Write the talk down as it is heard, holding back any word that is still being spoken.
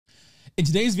In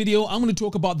today's video, I'm going to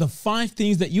talk about the 5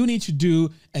 things that you need to do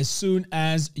as soon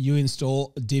as you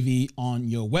install Divi on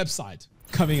your website.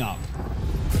 Coming up.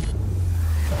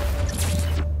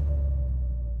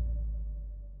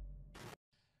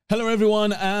 Hello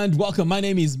everyone and welcome. My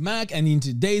name is Mac, and in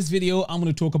today's video, I'm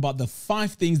going to talk about the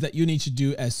 5 things that you need to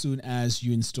do as soon as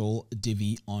you install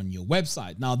Divi on your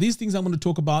website. Now, these things I'm going to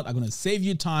talk about are going to save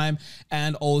you time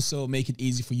and also make it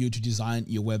easy for you to design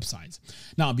your websites.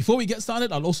 Now, before we get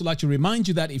started, I'd also like to remind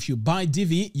you that if you buy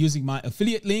Divi using my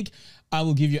affiliate link, I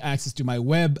will give you access to my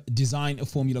web design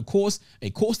formula course, a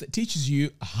course that teaches you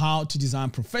how to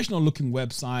design professional looking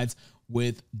websites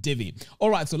with Divi. All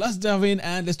right, so let's dive in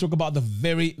and let's talk about the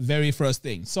very first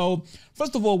thing. So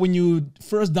first of all, when you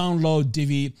first download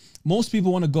Divi, most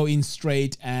people want to go in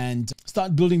straight and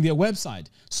start building their website.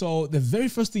 So the very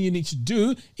first thing you need to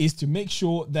do is to make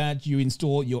sure that you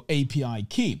install your API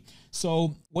key.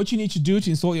 So what you need to do to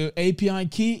install your API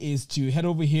key is to head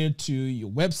over here to your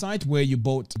website where you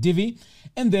bought Divi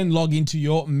and then log into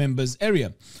your members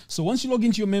area. So once you log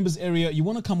into your members area, you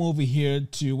want to come over here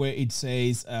to where it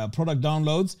says product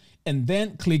downloads and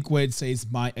then click where it says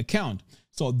my account.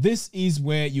 So this is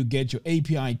where you get your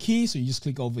API key. So you just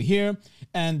click over here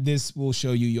and this will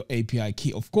show you your API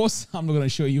key. Of course, I'm not going to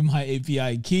show you my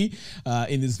API key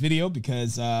in this video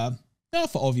because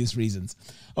for obvious reasons.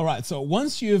 All right, so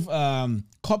once you've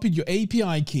copied your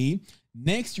API key,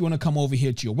 next you want to come over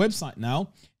here to your website now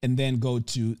and then go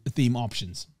to theme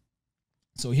options.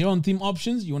 So here on theme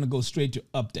options, you want to go straight to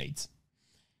updates.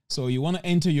 So you want to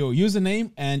enter your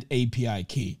username and API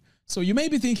key. So you may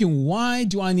be thinking, why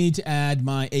do I need to add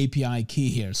my API key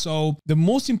here? So the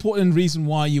most important reason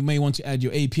why you may want to add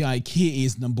your API key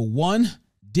is number 1,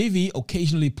 Divi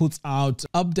occasionally puts out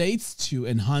updates to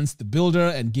enhance the builder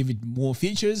and give it more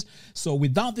features. So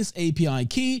without this API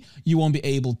key, you won't be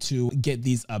able to get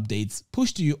these updates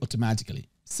pushed to you automatically.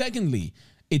 Secondly,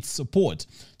 it's support.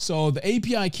 So the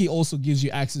API key also gives you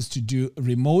access to do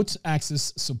remote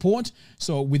access support.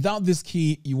 So without this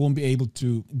key, you won't be able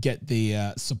to get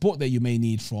the support that you may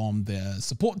need from the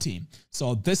support team.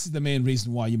 So this is the main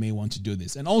reason why you may want to do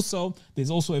this. And also,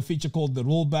 there's also a feature called the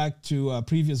rollback to a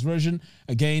previous version.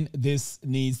 Again, this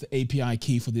needs the API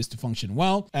key for this to function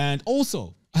well. And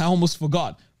also, I almost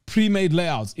forgot, pre-made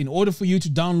layouts. In order for you to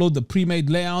download the pre-made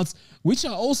layouts, which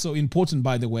are also important,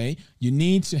 by the way, you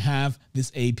need to have this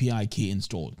API key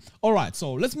installed. All right,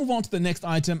 so let's move on to the next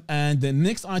item. And the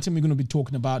next item we're going to be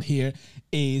talking about here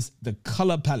is the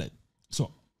color palette.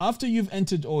 So after you've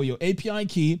entered all your API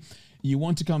key, you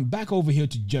want to come back over here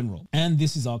to general. And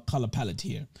this is our color palette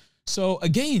here. So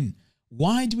again,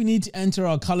 why do we need to enter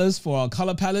our colors for our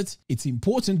color palette? It's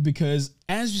important because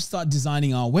as you start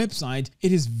designing our website,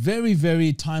 it is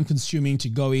very time consuming to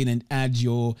go in and add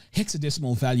your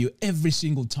hexadecimal value every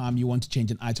single time you want to change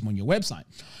an item on your website.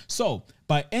 So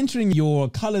by entering your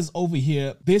colors over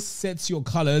here, this sets your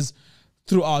colors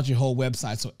throughout your whole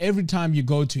website. So every time you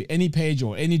go to any page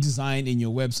or any design in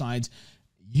your website,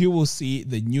 you will see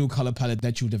the new color palette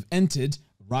that you would have entered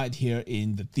right here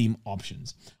in the theme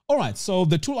options. All right, so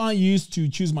the tool I use to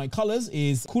choose my colors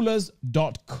is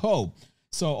coolors.co.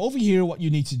 So over here, what you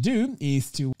need to do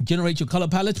is to generate your color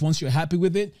palette. Once you're happy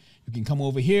with it, you can come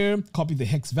over here, copy the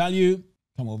hex value,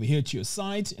 come over here to your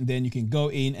site, and then you can go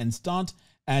in and start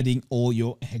adding all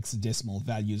your hexadecimal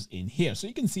values in here. So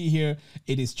you can see here,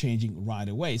 it is changing right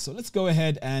away. So let's go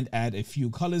ahead and add a few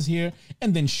colors here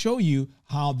and then show you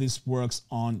how this works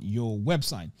on your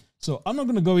website. So I'm not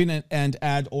going to go in and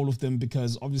add all of them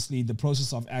because obviously the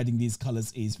process of adding these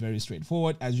colors is very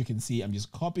straightforward. As you can see, I'm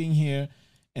just copying here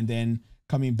and then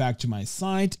coming back to my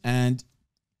site and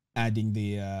adding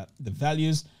the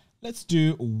values. Let's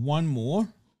do one more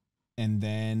and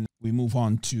then we move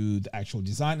on to the actual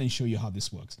design and show you how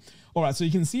this works. All right, so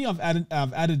you can see I've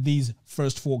added these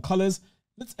first 4 colors.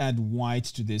 Let's add white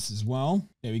to this as well.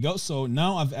 There we go. So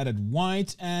now I've added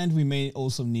white and we may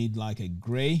also need like a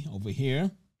gray over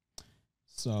here.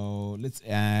 So let's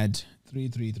add 3,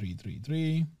 3, 3, 3,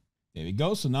 3. There we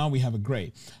go. So now we have a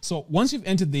gray. So once you've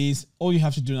entered these, all you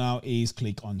have to do now is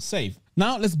click on save.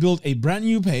 Now let's build a brand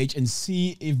new page and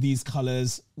see if these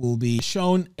colors will be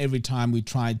shown every time we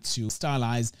try to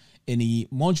stylize any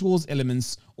modules,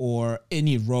 elements, or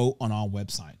any row on our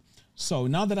website. So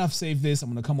now that I've saved this, I'm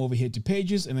going to come over here to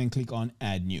pages and then click on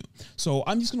add new. So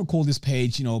I'm just going to call this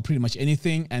page, pretty much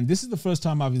anything. And this is the first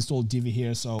time I've installed Divi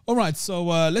here. So, all right, so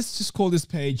let's just call this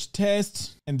page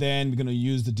test and then we're going to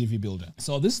use the Divi builder.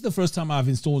 So this is the first time I've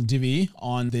installed Divi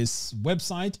on this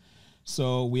website.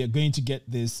 So we are going to get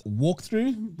this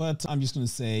walkthrough, but I'm just going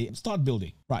to say start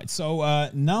building. Right. So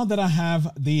now that I have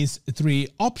these 3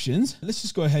 options, let's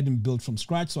just go ahead and build from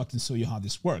scratch so I can show you how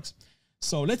this works.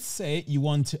 So let's say you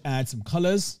want to add some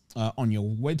colors on your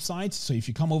website. So if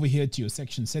you come over here to your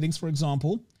section settings, for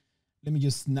example, let me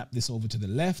just snap this over to the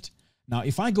left. Now,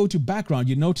 if I go to background,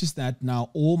 you notice that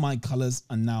now all my colors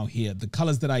are now here. The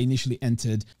colors that I initially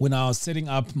entered when I was setting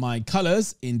up my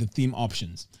colors in the theme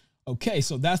options. Okay,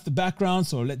 so that's the background.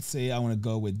 So let's say I want to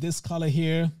go with this color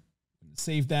here,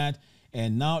 save that.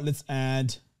 And now let's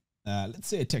add, let's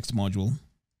say a text module.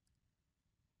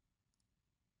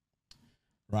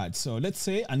 Right, so let's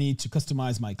say I need to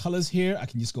customize my colors here. I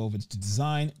can just go over to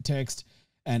design, text,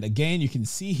 and again, you can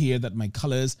see here that my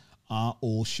colors are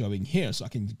all showing here. So I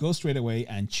can go straight away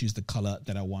and choose the color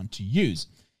that I want to use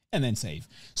and then save.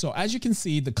 So as you can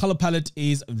see, the color palette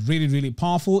is really, really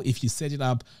powerful if you set it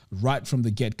up right from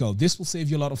the get-go. This will save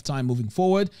you a lot of time moving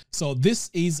forward. So this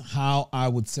is how I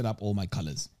would set up all my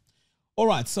colors. All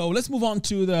right, so let's move on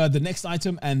to the next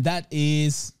item, and that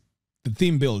is the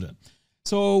theme builder.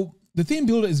 So the theme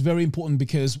builder is very important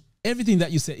because everything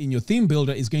that you set in your theme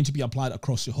builder is going to be applied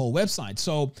across your whole website.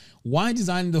 So why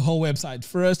design the whole website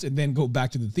first and then go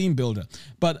back to the theme builder?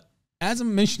 But as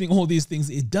I'm mentioning all these things,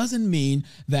 it doesn't mean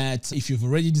that if you've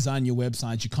already designed your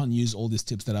website, you can't use all these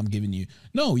tips that I'm giving you.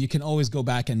 No, you can always go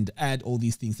back and add all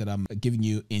these things that I'm giving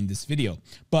you in this video.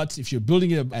 But if you're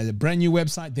building it as a brand new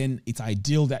website, then it's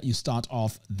ideal that you start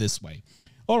off this way.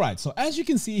 All right, so as you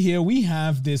can see here, we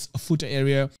have this footer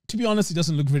area. To be honest, it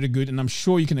doesn't look very good, and I'm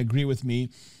sure you can agree with me.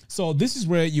 So this is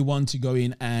where you want to go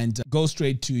in and go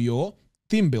straight to your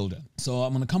theme builder. So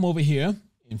I'm going to come over here.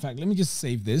 In fact, let me just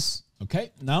save this.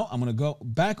 Okay, now I'm going to go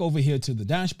back over here to the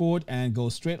dashboard and go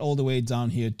straight all the way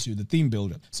down here to the theme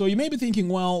builder. So you may be thinking,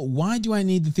 well, why do I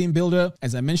need the theme builder?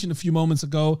 As I mentioned a few moments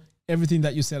ago, everything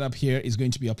that you set up here is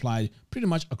going to be applied pretty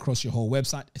much across your whole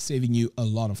website, saving you a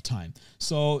lot of time.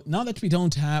 So now that we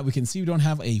can see we don't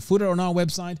have a footer on our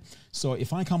website. So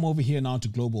if I come over here now to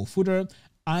global footer,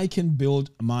 I can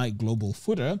build my global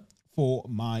footer for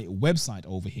my website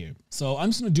over here. So I'm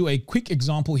just going to do a quick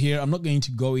example here. I'm not going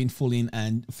to go in full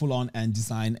on and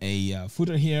design a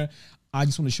footer here. I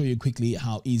just want to show you quickly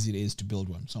how easy it is to build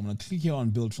one. So I'm going to click here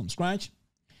on build from scratch,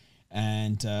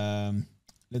 and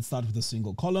let's start with a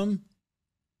single column,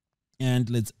 and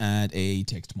let's add a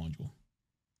text module.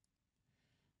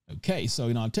 Okay, so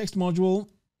in our text module,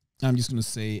 I'm just going to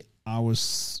say our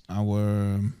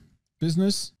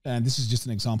business, and this is just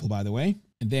an example, by the way.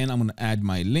 And then I'm going to add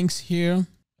my links here.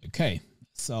 Okay,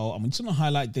 so I'm just going to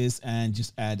highlight this and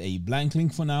just add a blank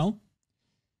link for now.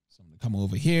 So I'm going to come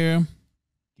over here,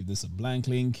 give this a blank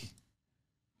link.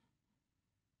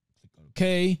 Click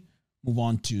OK. Move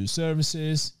on to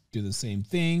services. Do the same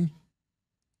thing.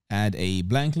 Add a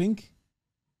blank link.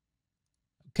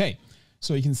 Okay,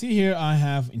 so you can see here I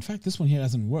have, in fact, this one here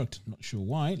hasn't worked. I'm not sure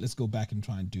why. Let's go back and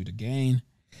try and do it again.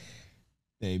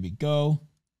 There we go.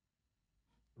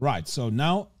 Right, so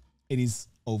now it is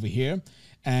over here,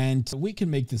 and we can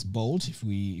make this bold if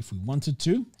we wanted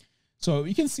to. So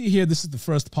you can see here, this is the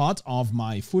first part of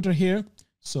my footer here.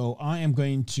 So I am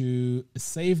going to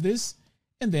save this,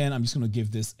 and then I'm just going to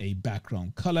give this a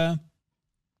background color.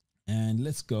 And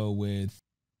let's go with,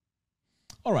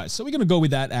 all right, so we're going to go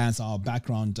with that as our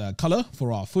background color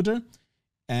for our footer,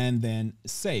 and then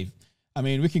save. I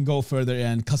mean, we can go further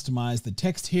and customize the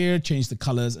text here, change the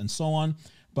colors and so on.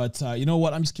 But you know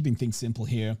what? I'm just keeping things simple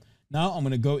here. Now I'm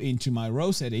going to go into my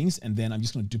row settings, and then I'm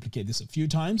just going to duplicate this a few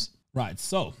times. Right,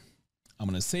 so I'm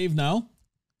going to save now.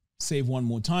 Save one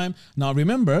more time. Now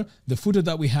remember, the footer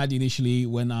that we had initially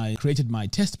when I created my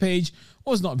test page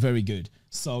was not very good.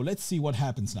 So let's see what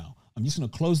happens now. I'm just going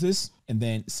to close this and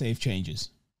then save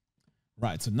changes.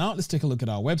 Right, so now let's take a look at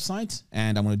our website,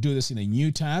 and I'm going to do this in a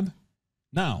new tab.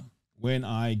 Now, when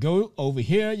I go over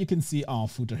here, you can see our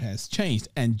footer has changed.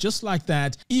 And just like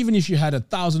that, even if you had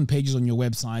 1,000 pages on your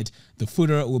website, the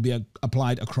footer will be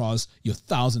applied across your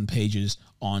 1,000 pages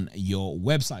on your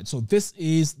website. So this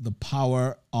is the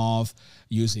power of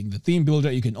using the theme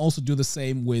builder. You can also do the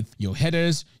same with your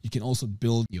headers. You can also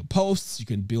build your posts. You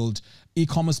can build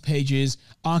e-commerce pages,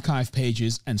 archive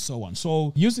pages, and so on.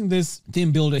 So using this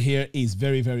theme builder here is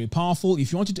very, very powerful.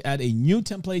 If you wanted to add a new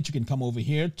template, you can come over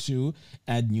here to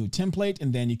add new template,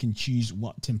 and then you can choose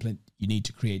what template you need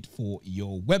to create for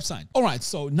your website. All right,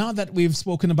 so now that we've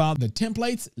spoken about the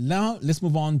templates, now let's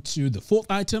move on to the fourth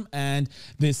item, and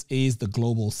this is the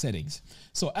global settings.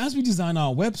 So as we design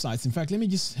our websites, in fact, let me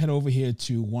just head over here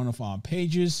to one of our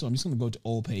pages. So I'm just going to go to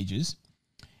all pages,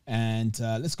 And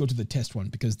let's go to the test one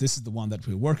because this is the one that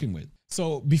we're working with.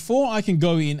 So before I can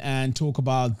go in and talk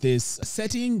about this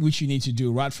setting, which you need to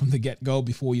do right from the get-go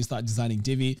before you start designing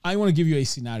Divi, I want to give you a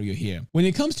scenario here. When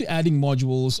it comes to adding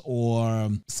modules or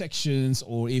sections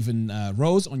or even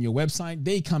rows on your website,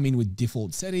 they come in with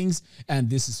default settings. And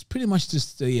this is pretty much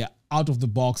just the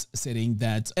out-of-the-box setting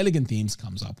that Elegant Themes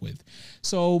comes up with.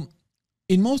 So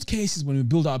in most cases, when we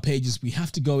build our pages, we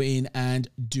have to go in and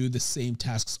do the same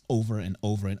tasks over and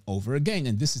over and over again.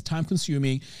 And this is time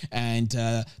consuming. And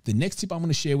the next tip I'm going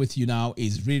to share with you now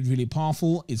is really, really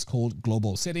powerful. It's called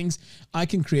global settings. I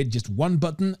can create just one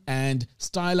button and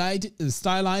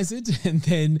stylize it. And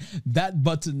then that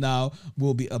button now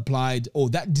will be applied, or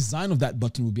that design of that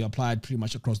button will be applied pretty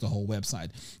much across the whole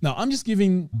website. Now, I'm just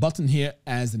giving button here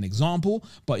as an example,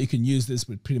 but you can use this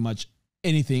with pretty much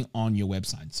anything on your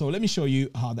website. So let me show you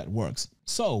how that works.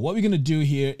 So what we're going to do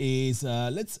here is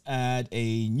let's add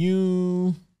a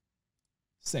new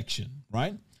section,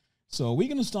 right? So we're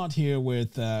going to start here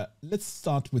with, let's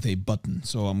start with a button.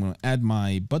 So I'm going to add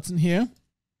my button here.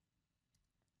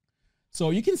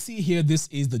 So you can see here, this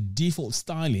is the default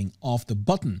styling of the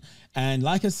button. And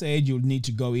like I said, you'll need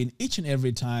to go in each and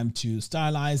every time to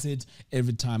stylize it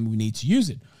every time we need to use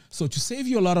it. So to save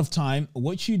you a lot of time,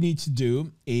 what you need to do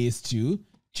is to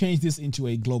change this into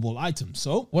a global item.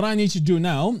 So what I need to do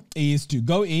now is to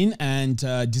go in and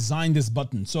design this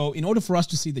button. So in order for us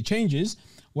to see the changes,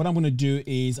 what I'm going to do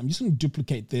is I'm just going to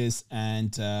duplicate this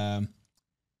and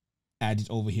add it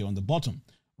over here on the bottom.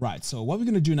 Right, so what we're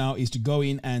going to do now is to go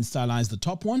in and stylize the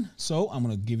top one. So I'm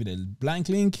going to give it a blank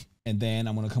link, and then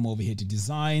I'm going to come over here to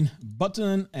design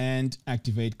button and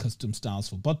activate custom styles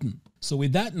for button. So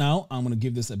with that now, I'm going to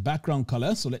give this a background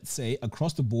color. So let's say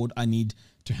across the board, I need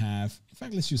to have, in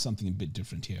fact, let's use something a bit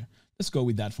different here. Let's go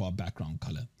with that for our background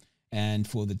color. And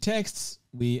for the texts,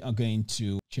 we are going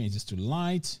to change this to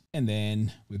light, and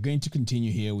then we're going to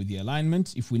continue here with the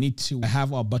alignment. If we need to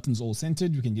have our buttons all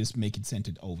centered, we can just make it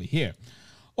centered over here.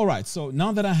 All right, so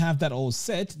now that I have that all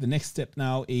set, the next step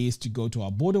now is to go to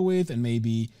our border width, and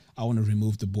maybe I want to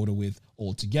remove the border width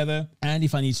altogether. And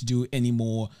if I need to do any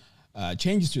more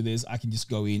changes to this, I can just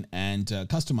go in and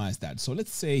customize that. So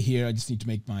let's say here, I just need to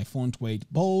make my font weight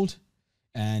bold,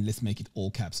 and let's make it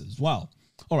all caps as well.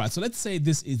 All right, so let's say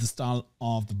this is the style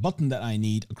of the button that I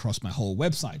need across my whole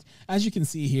website. As you can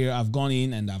see here, I've gone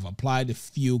in and I've applied a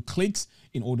few clicks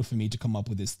in order for me to come up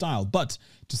with this style. But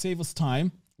to save us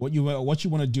time, what you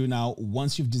want to do now,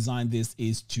 once you've designed this,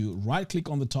 is to right click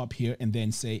on the top here and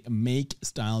then say make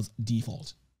styles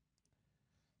default.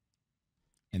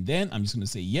 And then I'm just going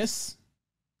to say yes.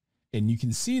 And you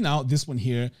can see now this one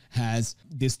here has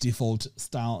this default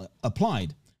style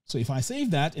applied. So if I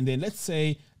save that, and then let's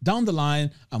say down the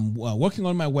line, I'm working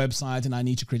on my website and I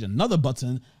need to create another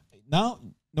button. Now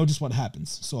notice what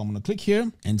happens. So I'm going to click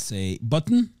here and say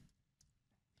button.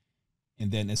 And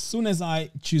then as soon as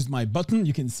I choose my button,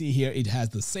 you can see here it has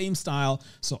the same style.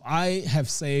 So I have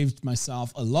saved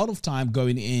myself a lot of time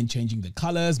going in, changing the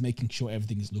colors, making sure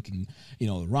everything is looking,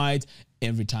 right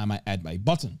every time I add my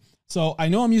button. So I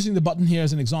know I'm using the button here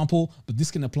as an example, but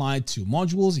this can apply to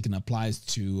modules. It can apply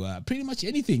to pretty much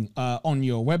anything on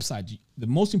your website. The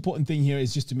most important thing here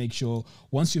is just to make sure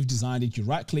once you've designed it, you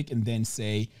right click and then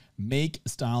say make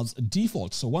styles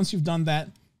default. So once you've done that,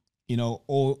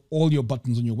 all your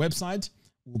buttons on your website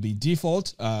will be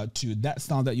default to that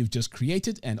style that you've just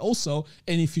created. And also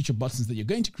any future buttons that you're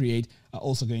going to create are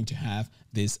also going to have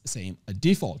this same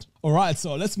default. All right,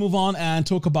 so let's move on and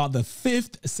talk about the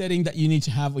fifth setting that you need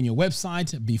to have on your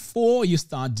website before you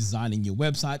start designing your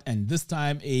website. And this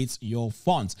time it's your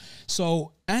fonts.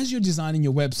 So as you're designing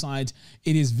your website,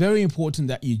 it is very important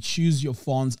that you choose your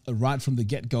fonts right from the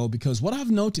get-go, because what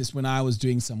I've noticed when I was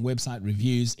doing some website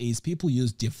reviews is people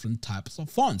use different types of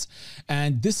fonts,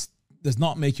 and this does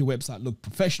not make your website look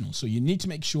professional. So you need to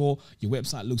make sure your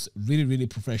website looks really, really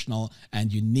professional,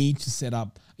 and you need to set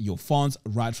up your fonts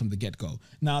right from the get-go.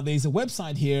 Now, there's a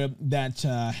website here that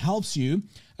helps you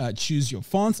choose your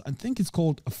fonts. I think it's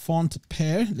called a Font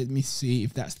Pair. Let me see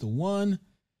if that's the one.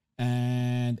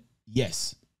 And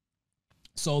yes.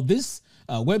 So this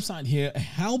website here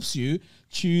helps you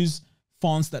choose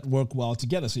fonts that work well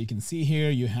together. So you can see here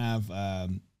you have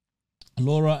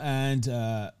Laura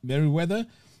and Meriwether.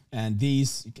 And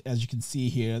these, as you can see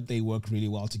here, they work really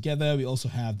well together. We also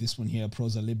have this one here,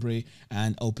 Prosa Libre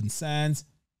and Open Sans.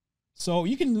 So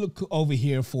you can look over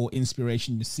here for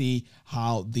inspiration to see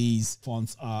how these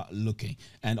fonts are looking.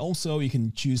 And also you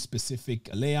can choose specific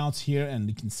layouts here, and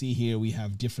you can see here we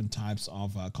have different types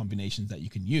of combinations that you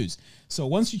can use. So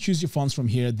once you choose your fonts from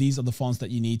here, these are the fonts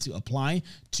that you need to apply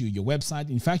to your website.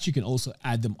 In fact, you can also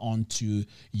add them onto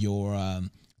your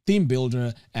theme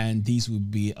builder, and these will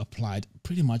be applied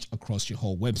pretty much across your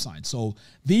whole website. So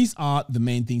these are the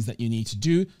main things that you need to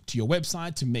do to your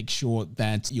website to make sure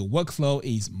that your workflow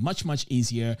is much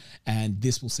easier, and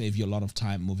this will save you a lot of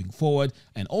time moving forward,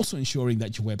 and also ensuring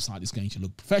that your website is going to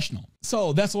look professional.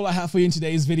 So that's all I have for you in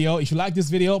today's video. If you like this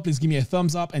video, please give me a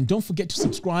thumbs up, and don't forget to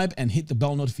subscribe and hit the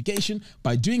bell notification.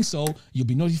 By doing so, you'll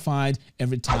be notified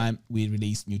every time we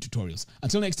release new tutorials.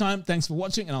 Until next time, thanks for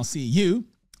watching, and I'll see you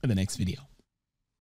in the next video.